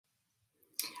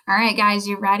All right, guys,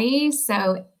 you ready?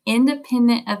 So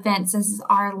independent events, this is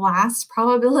our last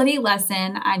probability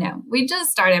lesson. I know we just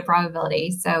started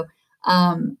probability, so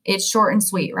it's short and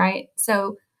sweet, right?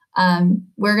 So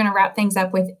we're going to wrap things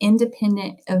up with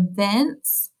independent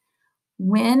events.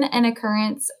 When an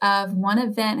occurrence of one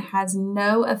event has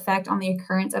no effect on the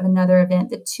occurrence of another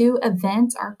event, the two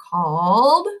events are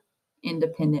called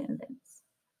independent events.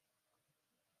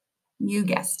 You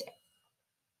guessed it.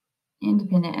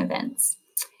 Independent events.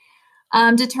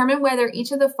 Determine whether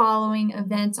each of the following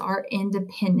events are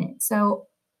independent. So,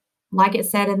 like it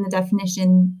said in the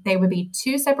definition, they would be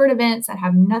two separate events that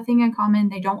have nothing in common.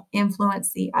 They don't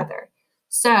influence the other.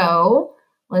 So,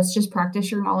 let's just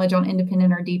practice your knowledge on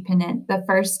independent or dependent. The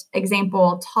first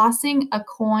example, tossing a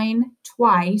coin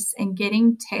twice and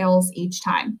getting tails each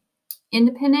time.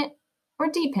 Independent or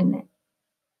dependent?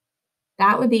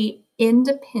 That would be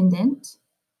independent.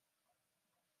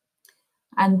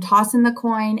 I'm tossing the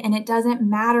coin and it doesn't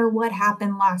matter what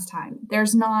happened last time.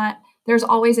 There's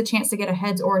always a chance to get a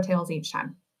heads or a tails each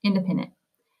time. Independent.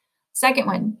 Second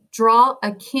one, draw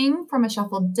a king from a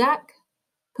shuffled deck,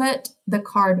 put the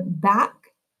card back,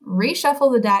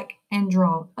 reshuffle the deck, and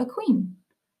draw a queen.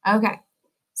 Okay,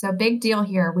 so big deal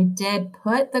here. We did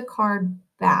put the card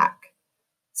back.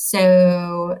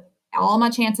 So all my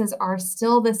chances are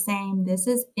still the same. This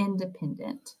is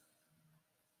independent.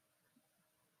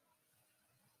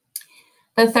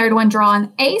 The third one, draw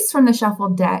an ace from the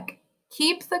shuffled deck.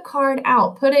 Keep the card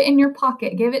out. Put it in your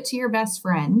pocket. Give it to your best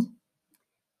friend.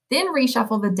 Then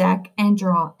reshuffle the deck and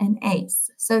draw an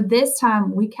ace. So this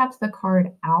time we kept the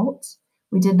card out.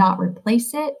 We did not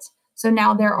replace it. So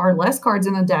now there are less cards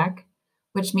in the deck,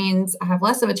 which means I have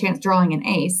less of a chance drawing an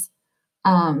ace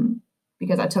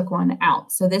because I took one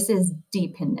out. So this is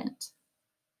dependent.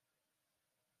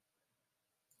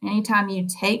 Anytime you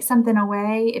take something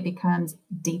away, it becomes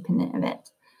dependent event.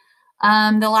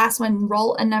 The last one,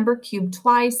 roll a number cube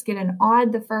twice, get an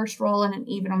odd the first roll and an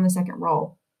even on the second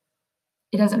roll.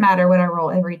 It doesn't matter what I roll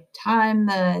every time.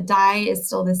 The die is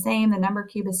still the same. The number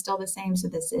cube is still the same. So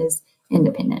this is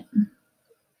independent.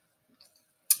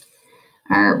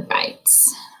 All right.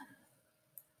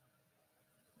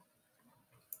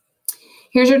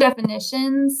 Here's your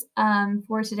definitions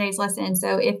for today's lesson.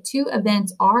 So if two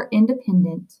events are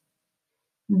independent,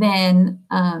 then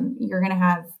you're going to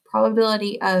have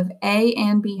probability of A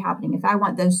and B happening. If I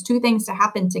want those two things to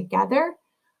happen together,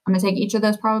 I'm going to take each of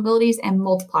those probabilities and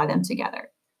multiply them together.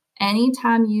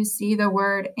 Anytime you see the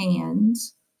word and,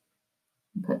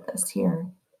 put this here,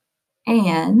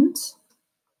 and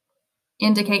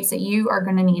indicates that you are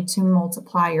going to need to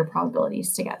multiply your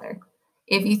probabilities together.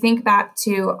 If you think back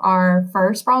to our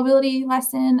first probability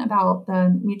lesson about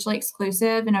the mutually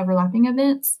exclusive and overlapping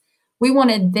events, we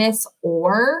wanted this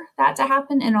or that to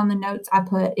happen. And on the notes, I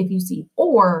put, if you see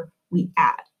or, we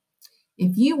add.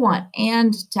 If you want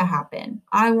and to happen,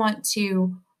 I want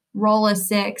to roll a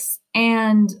 6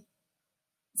 and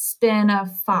spin a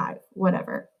 5,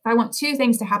 whatever. If I want two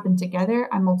things to happen together,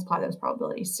 I multiply those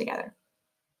probabilities together.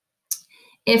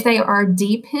 If they are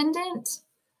dependent,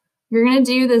 you're going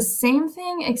to do the same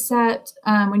thing, except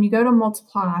when you go to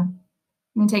multiply, you're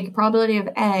going to take a probability of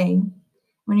A.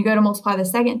 When you go to multiply the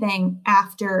second thing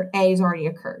after A has already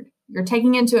occurred, you're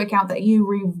taking into account that you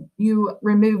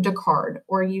removed a card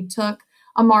or you took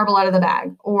a marble out of the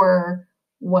bag or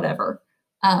whatever.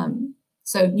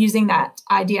 So using that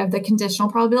idea of the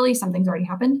conditional probability, something's already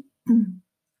happened.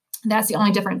 That's the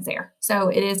only difference there. So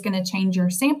it is going to change your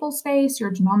sample space.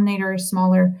 Your denominator is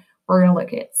smaller. We're going to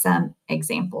look at some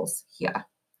examples here.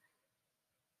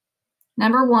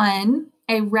 Number one,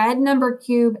 a red number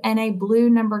cube and a blue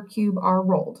number cube are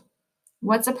rolled.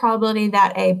 What's the probability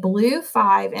that a blue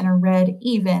 5 and a red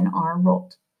even are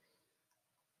rolled?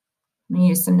 I'm going to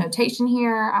use some notation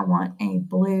here. I want a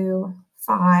blue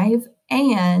 5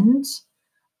 and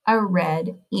a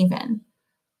red even.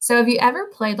 So have you ever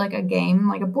played like a game,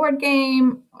 like a board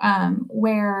game,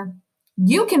 where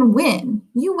you can win?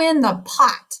 You win the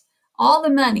pot, all the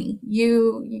money.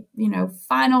 You know,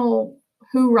 final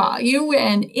hoorah. You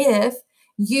win if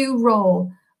you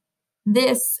roll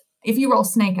this, if you roll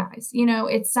snake eyes. You know,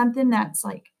 it's something that's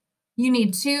like you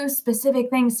need two specific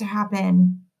things to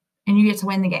happen and you get to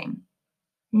win the game.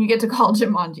 And you get to call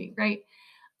Jumanji, right?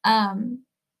 And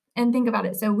think about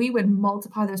it. So we would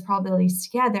multiply those probabilities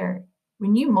together.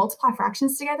 When you multiply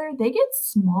fractions together, they get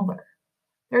smaller.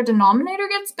 Their denominator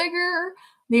gets bigger.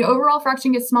 The overall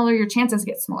fraction gets smaller. Your chances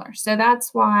get smaller. So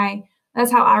that's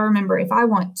how I remember. If I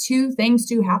want two things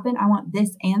to happen, I want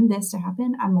this and this to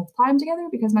happen, I multiply them together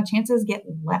because my chances get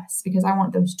less because I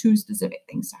want those two specific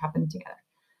things to happen together.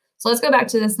 So let's go back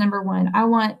to this number 1. I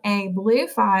want a blue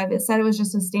 5. It said it was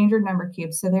just a standard number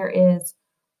cube. So there is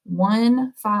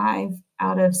 1 5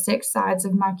 out of 6 sides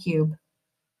of my cube.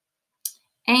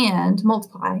 And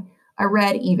multiply a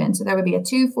red even. So there would be a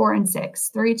 2, 4, and 6.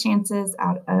 3 chances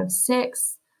out of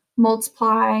 6.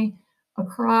 Multiply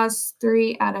across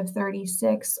 3 out of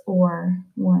 36, or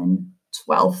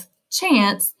 1/12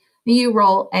 chance that you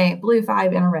roll a blue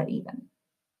 5 and a red even.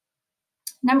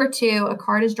 Number 2, a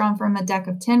card is drawn from a deck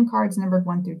of 10 cards numbered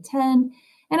 1 through 10,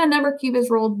 and a number cube is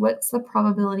rolled. What's the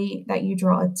probability that you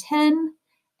draw a 10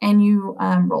 and you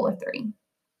roll a 3?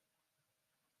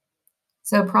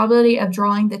 So probability of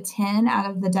drawing the 10 out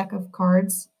of the deck of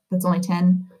cards, that's only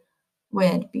 10,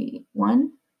 would be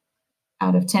 1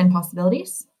 out of 10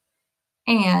 possibilities.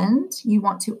 And you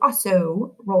want to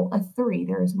also roll a 3.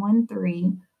 There's 1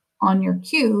 3 on your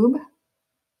cube,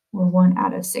 or 1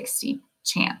 out of 60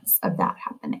 chance of that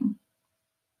happening.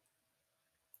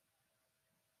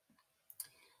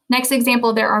 Next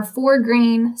example, there are 4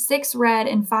 green, 6 red,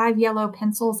 and 5 yellow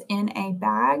pencils in a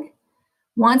bag.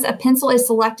 Once a pencil is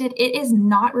selected, it is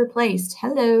not replaced.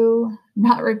 Hello,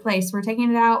 not replaced. We're taking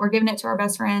it out. We're giving it to our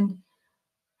best friend,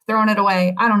 throwing it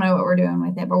away. I don't know what we're doing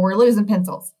with it, but we're losing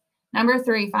pencils. Number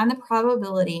 3, find the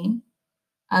probability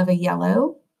of a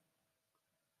yellow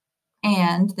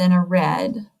and then a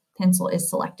red pencil is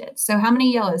selected. So how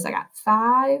many yellows? I got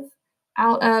 5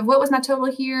 out of, what was my total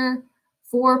here?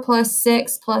 4 plus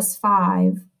 6 plus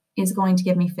 5 is going to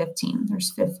give me 15.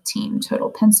 There's 15 total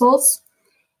pencils.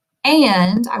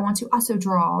 And I want to also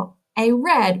draw a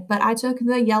red, but I took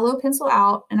the yellow pencil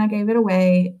out and I gave it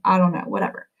away. I don't know,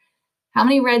 whatever. How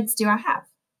many reds do I have?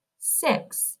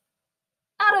 6.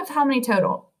 Out of how many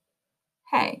total?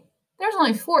 Hey, there's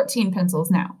only 14 pencils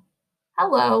now.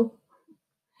 Hello.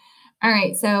 All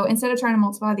right, so instead of trying to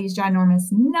multiply these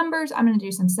ginormous numbers, I'm going to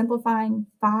do some simplifying.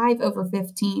 5 over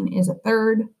 15 is a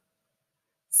third.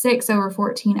 6 over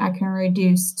 14 I can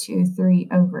reduce to 3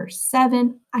 over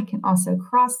 7. I can also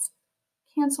cross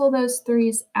cancel those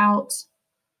 3's out.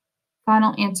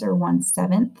 Final answer,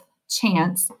 1/7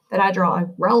 chance that I draw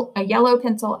a yellow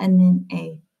pencil and then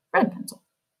a red pencil.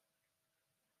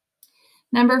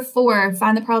 Number 4,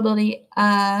 find the probability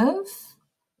of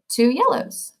 2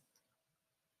 yellows.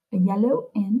 A yellow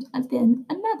and then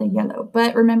another yellow.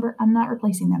 But remember, I'm not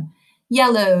replacing them.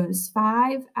 Yellows,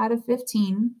 5 out of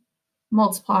 15.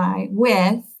 Multiply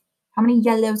with, how many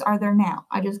yellows are there now?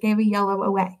 I just gave a yellow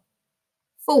away.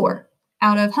 4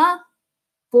 out of,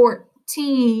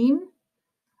 14.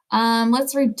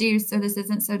 Let's reduce, so this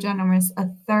isn't so ginormous, a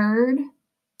third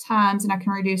times, and I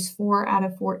can reduce 4 out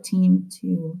of 14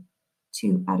 to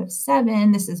 2 out of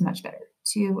 7. This is much better.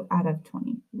 2 out of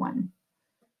 21.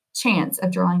 Chance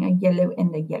of drawing a yellow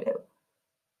and a yellow.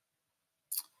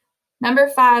 Number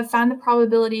 5, find the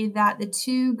probability that the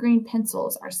 2 green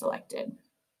pencils are selected.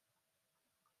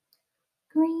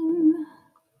 Green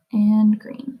and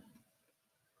green.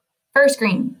 First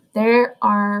green, there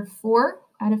are 4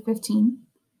 out of 15.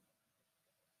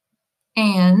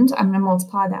 And I'm going to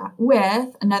multiply that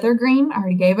with another green. I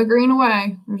already gave a green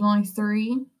away. There's only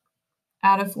 3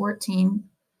 out of 14.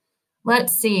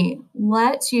 Let's see.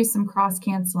 Let's use some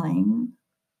cross-canceling.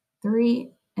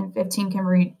 3 and 15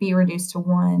 can be reduced to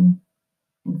 1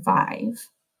 and 5.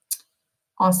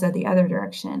 Also, the other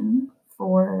direction,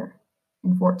 4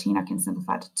 and 14, I can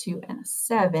simplify to 2 and a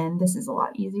 7. This is a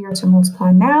lot easier to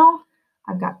multiply now.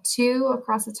 I've got 2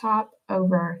 across the top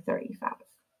over 35.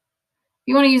 If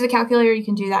you want to use a calculator, you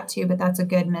can do that too, but that's a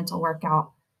good mental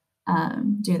workout.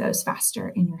 Do those faster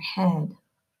in your head.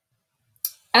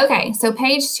 Okay, so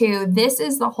page 2, this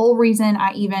is the whole reason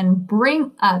I even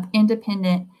bring up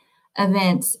independent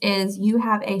events is you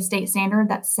have a state standard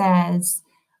that says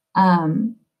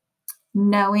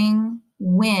knowing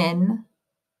when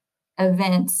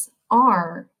events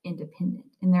are independent.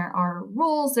 And there are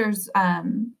rules, there's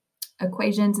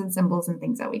equations and symbols and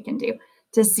things that we can do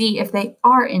to see if they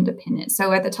are independent.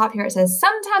 So at the top here, it says,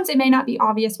 sometimes it may not be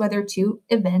obvious whether 2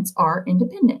 events are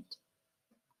independent.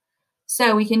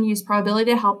 So we can use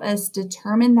probability to help us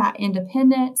determine that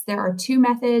independence. There are 2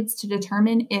 methods to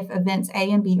determine if events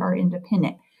A and B are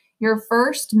independent. Your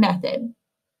first method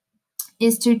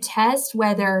is to test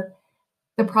whether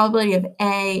the probability of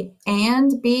A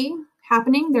and B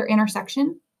happening, their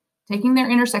intersection, taking their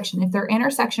intersection, if their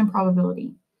intersection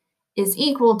probability is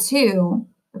equal to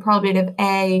the probability of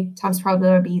A times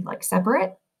probability of B, like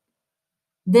separate,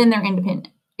 then they're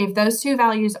independent. If those 2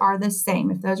 values are the same,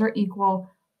 if those are equal,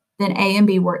 then A and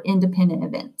B were independent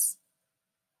events.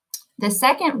 The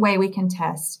second way we can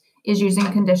test is using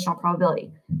conditional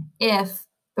probability. If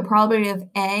the probability of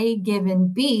A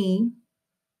given B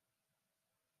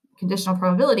conditional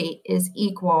probability is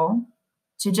equal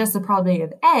to just the probability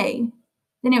of A,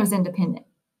 then it was independent.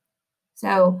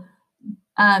 So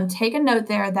take a note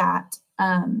there that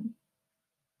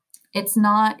it's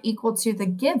not equal to the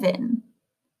given.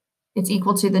 It's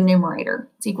equal to the numerator.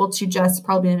 It's equal to just the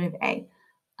probability of A.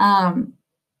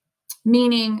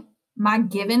 Meaning my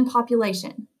given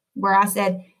population, where I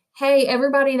said, hey,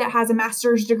 everybody that has a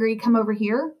master's degree, come over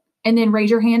here, and then raise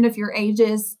your hand if your age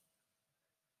is,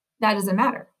 that doesn't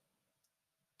matter.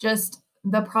 Just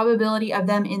the probability of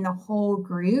them in the whole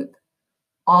group,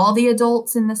 all the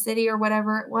adults in the city or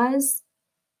whatever it was,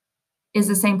 is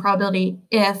the same probability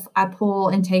if I pull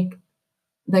and take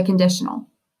the conditional.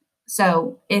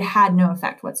 So it had no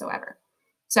effect whatsoever.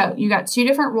 So you got two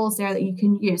different rules there that you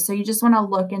can use. So you just want to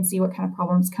look and see what kind of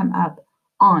problems come up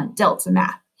on Delta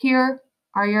Math. Here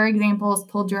are your examples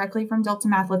pulled directly from Delta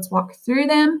Math. Let's walk through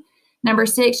them. Number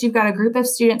 6, you've got a group of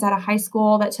students at a high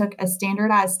school that took a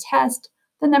standardized test.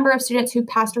 The number of students who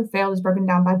passed or failed is broken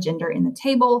down by gender in the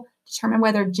table. Determine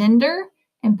whether gender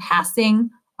and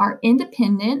passing are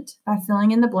independent by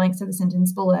filling in the blanks of the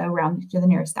sentence below, rounded to the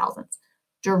nearest thousandths.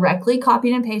 Directly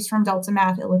copied and pasted from Delta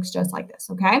Math. It looks just like this,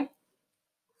 okay?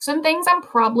 Some things I'm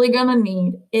probably going to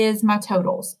need is my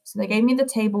totals. So they gave me the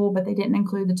table, but they didn't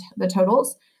include the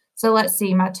totals. So let's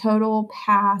see. My total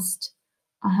passed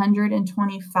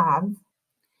 125.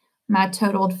 My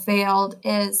total failed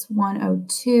is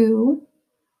 102.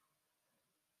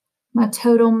 My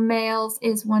total males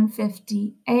is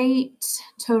 158.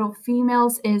 Total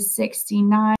females is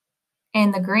 69.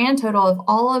 And the grand total of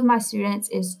all of my students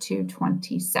is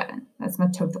 227. That's my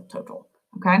total,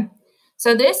 okay?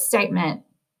 So this statement,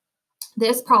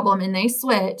 this problem, and they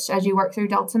switch as you work through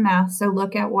Delta Math. So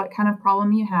look at what kind of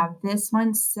problem you have. This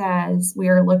one says we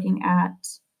are looking at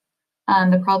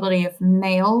the probability of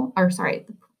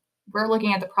we're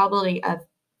looking at the probability of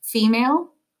female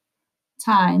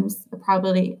times the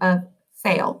probability of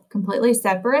fail, completely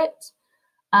separate.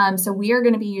 So we are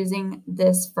going to be using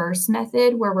this first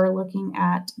method where we're looking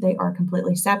at they are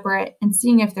completely separate and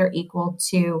seeing if they're equal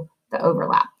to the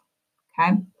overlap,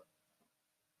 okay?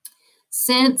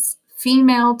 Since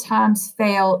female times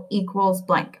fail equals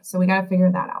blank, so we got to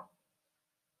figure that out.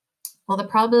 Well, the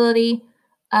probability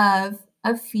of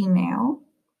a female,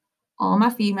 all my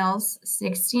females,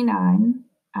 69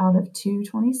 out of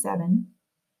 227,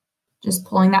 just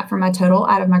pulling that from my total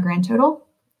out of my grand total,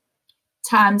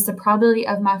 times the probability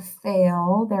of my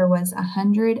fail. There was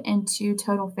 102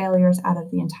 total failures out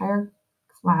of the entire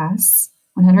class,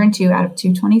 102 out of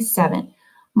 227.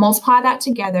 Multiply that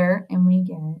together and we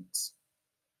get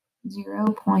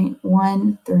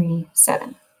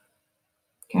 0.137.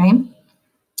 Okay.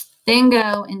 Then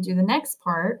go and do the next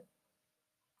part.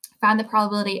 Find the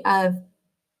probability of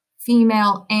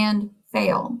female and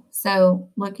fail. So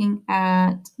looking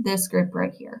at this group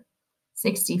right here,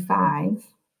 65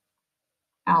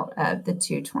 out of the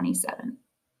 227.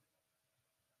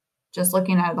 Just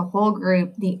looking at the whole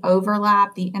group, the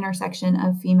overlap, the intersection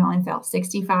of female and fail,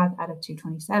 65 out of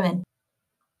 227,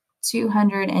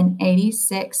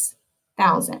 286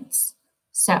 thousandths.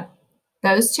 So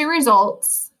those two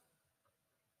results,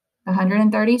 the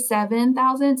 137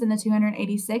 thousandths and the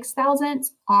 286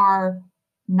 thousandths, are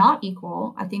not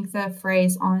equal. I think the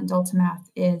phrase on Delta Math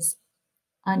is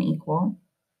unequal.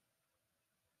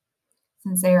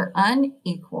 Since they are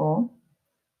unequal,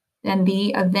 then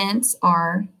the events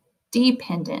are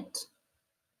dependent.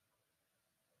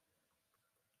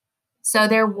 So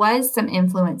there was some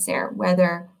influence there,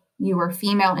 whether you were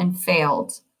female and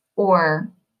failed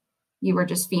or you were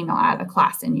just female out of the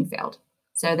class and you failed.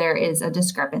 So there is a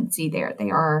discrepancy there.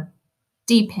 They are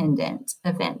dependent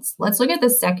events. Let's look at the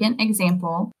second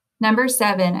example. Number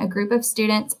 7, a group of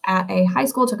students at a high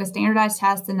school took a standardized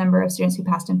test. The number of students who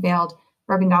passed and failed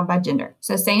broken down by gender.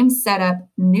 So same setup,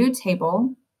 new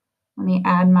table. Let me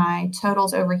add my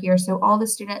totals over here. So all the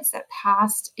students that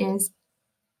passed is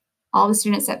 84. All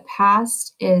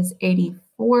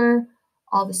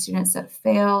the students that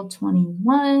failed,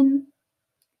 21.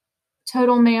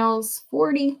 Total males,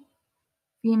 40.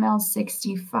 Females,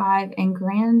 65. And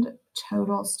grand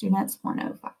total students,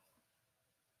 105.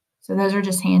 So those are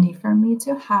just handy for me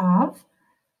to have.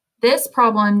 This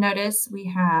problem, notice we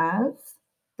have,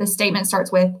 the statement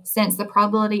starts with, since the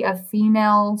probability of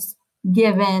females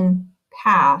given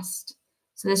passed.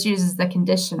 So this uses the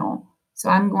conditional. So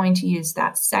I'm going to use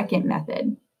that second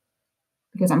method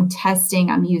because I'm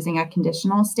using a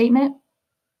conditional statement.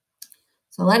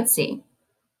 So let's see.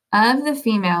 Of the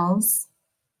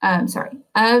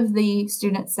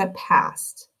students that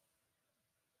passed.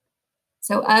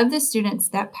 So of the students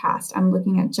that passed, I'm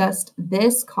looking at just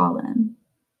this column.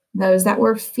 Those that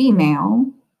were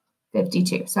female,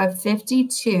 52. So I have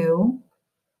 52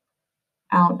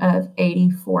 out of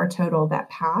 84 total that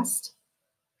passed.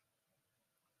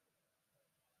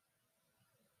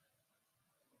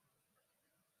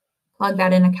 Plug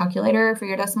that in a calculator for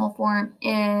your decimal form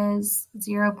is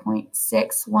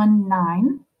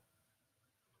 0.619.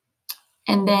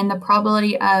 And then the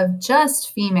probability of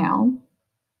just female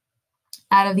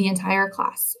out of the entire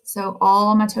class. So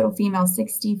all my total female,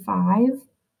 65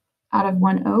 out of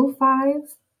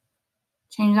 105.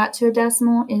 Change that to a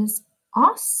decimal is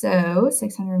also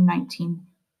 619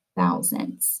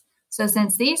 thousandths. So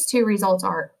since these two results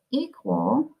are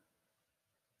equal,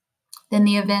 then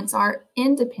the events are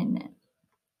independent.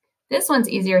 This one's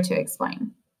easier to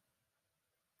explain.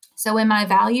 So when my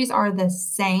values are the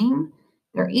same,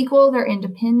 they're equal, they're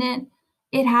independent,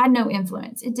 it had no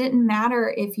influence. It didn't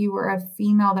matter if you were a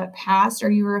female that passed or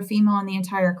you were a female in the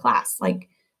entire class. Like,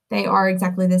 they are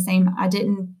exactly the same.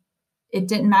 It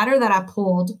didn't matter that I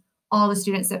pulled all the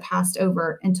students that passed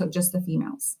over and took just the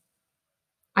females.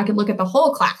 I could look at the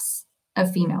whole class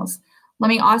of females. Let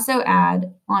me also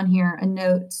add on here a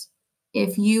note.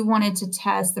 If you wanted to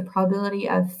test the probability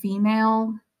of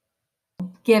female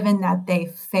given that they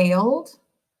failed,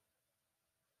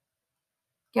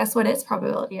 guess what its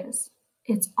probability is?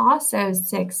 It's also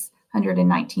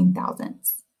 619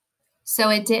 thousandths. So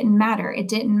it didn't matter. It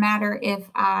didn't matter if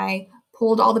I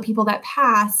pulled all the people that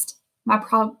passed, my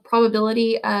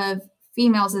probability of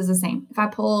females is the same. If I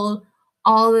pulled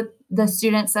all the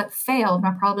students that failed,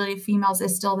 my probability of females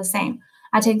is still the same.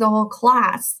 I take the whole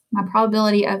class, my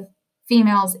probability of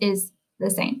females is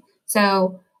the same.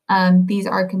 So these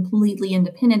are completely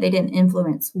independent. They didn't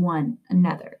influence one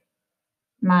another.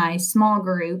 My small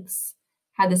groups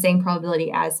had the same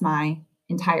probability as my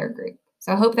entire group.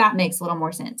 So I hope that makes a little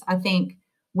more sense. I think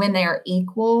when they are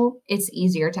equal, it's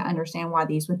easier to understand why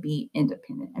these would be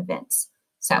independent events.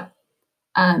 So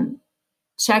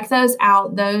check those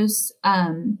out. Those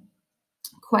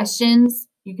questions,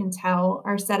 you can tell,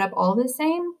 are set up all the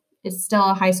same. It's still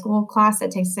a high school class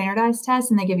that takes standardized tests,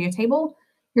 and they give you a table.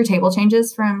 Your table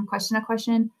changes from question to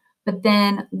question, but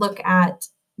then look at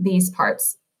these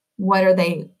parts. What are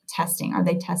they testing? Are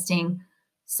they testing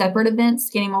separate events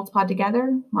getting multiplied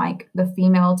together, like the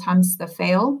female times the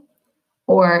fail?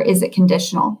 Or is it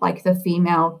conditional, like the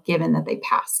female given that they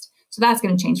passed? So that's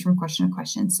going to change from question to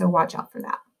question, so watch out for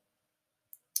that.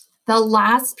 The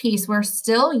last piece, we're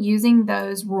still using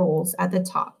those rules at the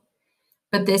top,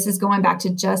 but this is going back to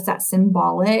just that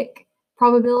symbolic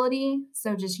probability.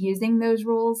 So just using those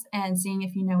rules and seeing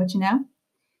if you know what you know.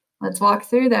 Let's walk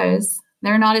through those.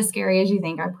 They're not as scary as you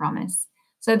think, I promise.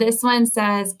 So this one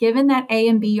says, given that A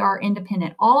and B are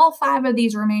independent, all 5 of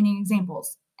these remaining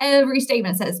examples, every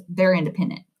statement says they're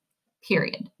independent,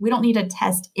 period. We don't need to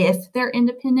test if they're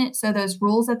independent. So those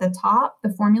rules at the top,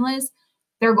 the formulas,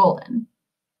 they're golden.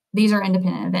 These are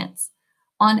independent events.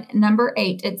 On number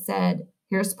 8, it said,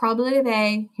 here's the probability of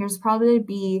A, here's the probability of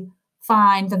B,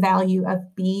 find the value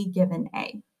of B given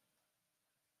A.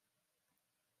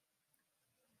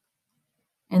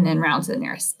 And then round to the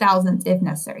nearest thousandth if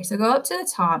necessary. So go up to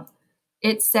the top.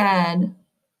 It said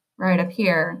right up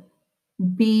here,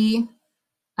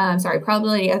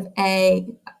 probability of A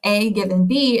given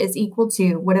B is equal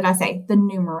to, what did I say? The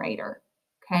numerator,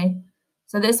 okay?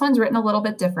 So this one's written a little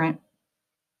bit different.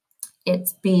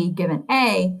 It's B given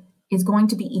A is going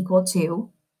to be equal to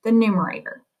the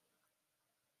numerator.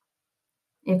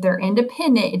 If they're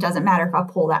independent, it doesn't matter if I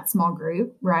pull that small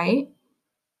group, right?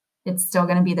 It's still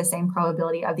going to be the same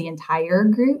probability of the entire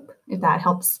group, if that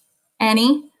helps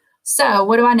any. So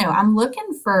what do I know? I'm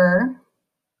looking for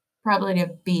probability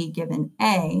of B given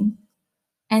A,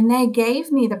 and they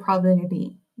gave me the probability of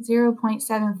B,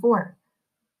 0.74.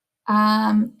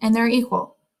 And they're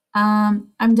equal.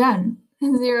 I'm done.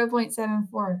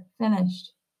 0.74,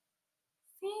 finished.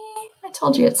 See, I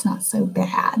told you it's not so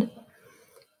bad.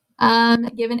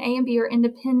 Given A and B are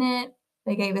independent,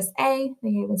 they gave us A,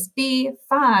 they gave us B.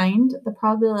 Find the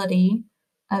probability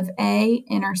of A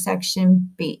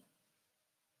intersection B.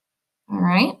 All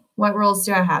right, what rules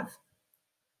do I have?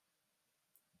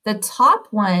 The top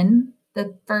one,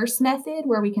 the first method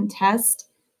where we can test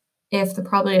if the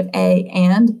probability of A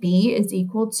and B is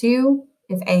equal to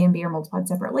if A and B are multiplied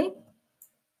separately,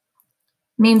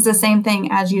 means the same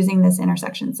thing as using this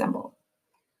intersection symbol.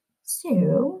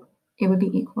 So it would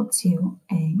be equal to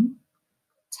A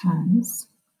times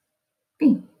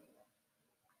B.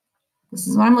 This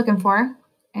is what I'm looking for.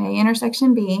 A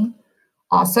intersection B,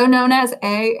 also known as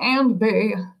A and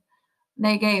B.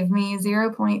 They gave me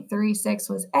 0.36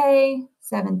 was A,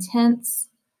 7/10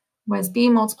 was B.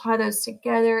 Multiply those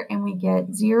together and we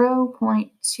get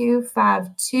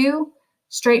 0.252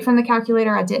 Straight from the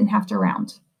calculator, I didn't have to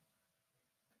round.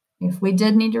 If we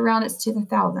did need to round, it's to the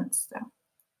thousandths, though.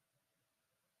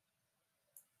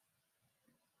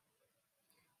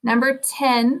 Number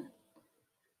 10,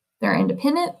 they're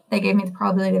independent. They gave me the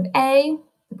probability of A,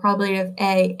 the probability of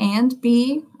A and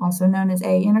B, also known as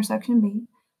A intersection B.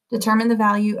 Determine the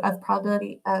value of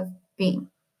probability of B.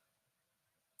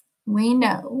 We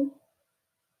know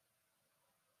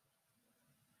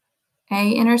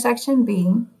A intersection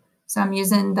B, so I'm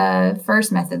using the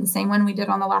first method, the same one we did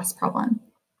on the last problem,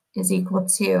 is equal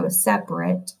to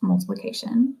separate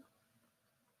multiplication.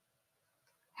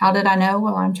 How did I know?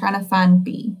 Well, I'm trying to find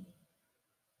B,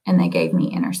 and they gave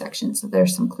me intersection, so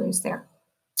there's some clues there.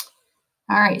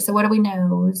 All right, so what do we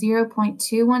know?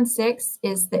 0.216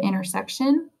 is the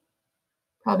intersection.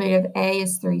 Probability of A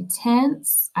is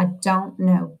 3/10. I don't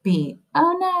know B.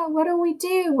 Oh no, what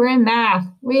do? We're in math.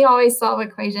 We always solve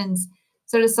equations.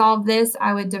 So to solve this,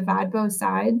 I would divide both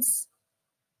sides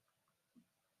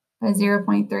by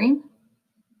 0.3.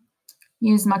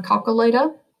 Use my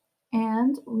calculator,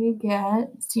 and we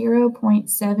get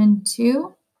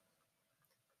 0.72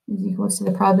 is equal to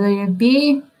the probability of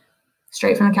B.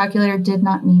 Straight from the calculator, did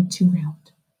not need to round.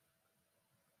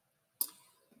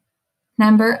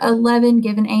 Number 11,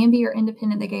 given A and B are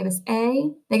independent, they gave us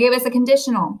A. They gave us a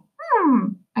conditional.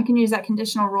 I can use that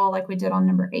conditional rule like we did on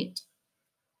number 8.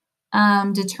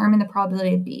 Determine the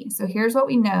probability of B. So here's what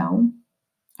we know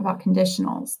about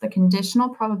conditionals. The conditional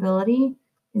probability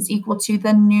is equal to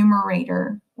the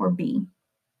numerator, or B,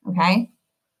 okay?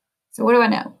 So what do I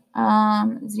know?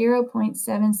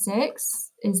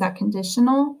 0.76 is that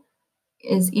conditional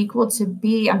is equal to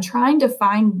B. I'm trying to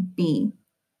find B.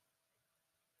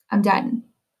 I'm done.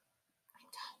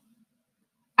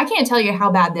 I can't tell you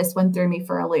how bad this one threw me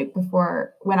for a loop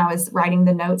before when I was writing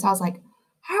the notes. I was like,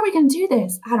 how are we going to do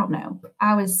this? I don't know.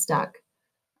 I was stuck.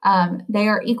 They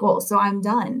are equal, so I'm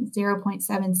done.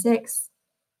 0.76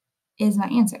 is my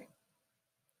answer.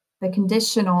 The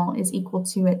conditional is equal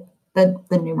to it, the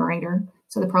numerator,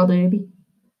 so the probability to be.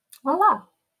 Voila.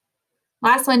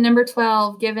 Last one, number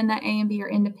 12, given that A and B are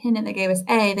independent, they gave us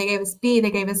A, they gave us B,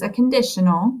 they gave us a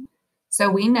conditional. So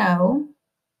we know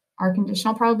our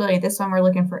conditional probability, this one we're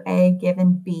looking for A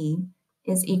given B,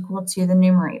 is equal to the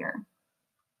numerator.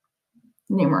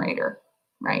 Numerator,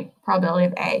 right? Probability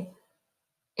of A.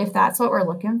 If that's what we're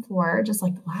looking for, just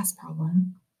like the last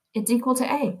problem, it's equal to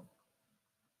A.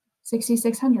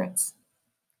 66/100.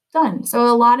 Done. So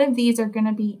a lot of these are going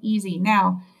to be easy.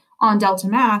 Now, on Delta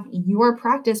Math, your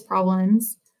practice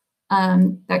problems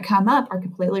that come up are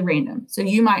completely random. So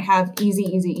you might have easy,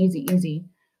 easy, easy, easy,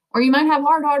 or you might have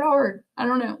hard, hard, hard. I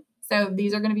don't know. So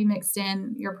these are going to be mixed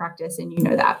in your practice, and you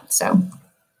know that. So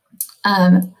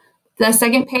the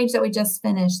second page that we just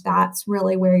finished, that's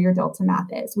really where your Delta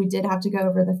Math is. We did have to go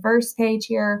over the first page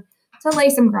here to lay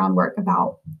some groundwork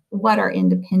about what are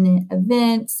independent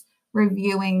events,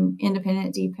 reviewing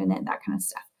independent, dependent, that kind of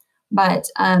stuff. But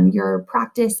your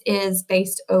practice is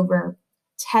based over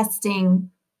testing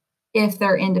if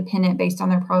they're independent based on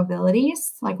their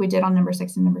probabilities, like we did on number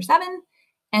 6 and number 7,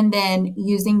 and then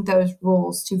using those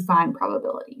rules to find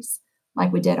probabilities,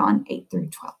 like we did on 8 through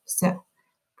 12. So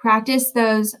practice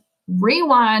those,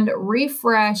 rewind,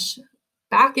 refresh,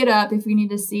 back it up if you need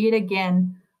to see it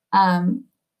again.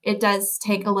 It does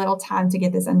take a little time to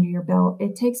get this under your belt.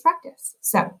 It takes practice.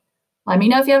 So let me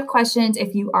know if you have questions.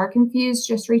 If you are confused,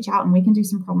 just reach out and we can do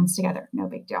some problems together. No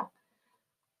big deal.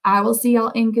 I will see y'all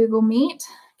in Google Meet.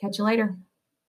 Catch you later.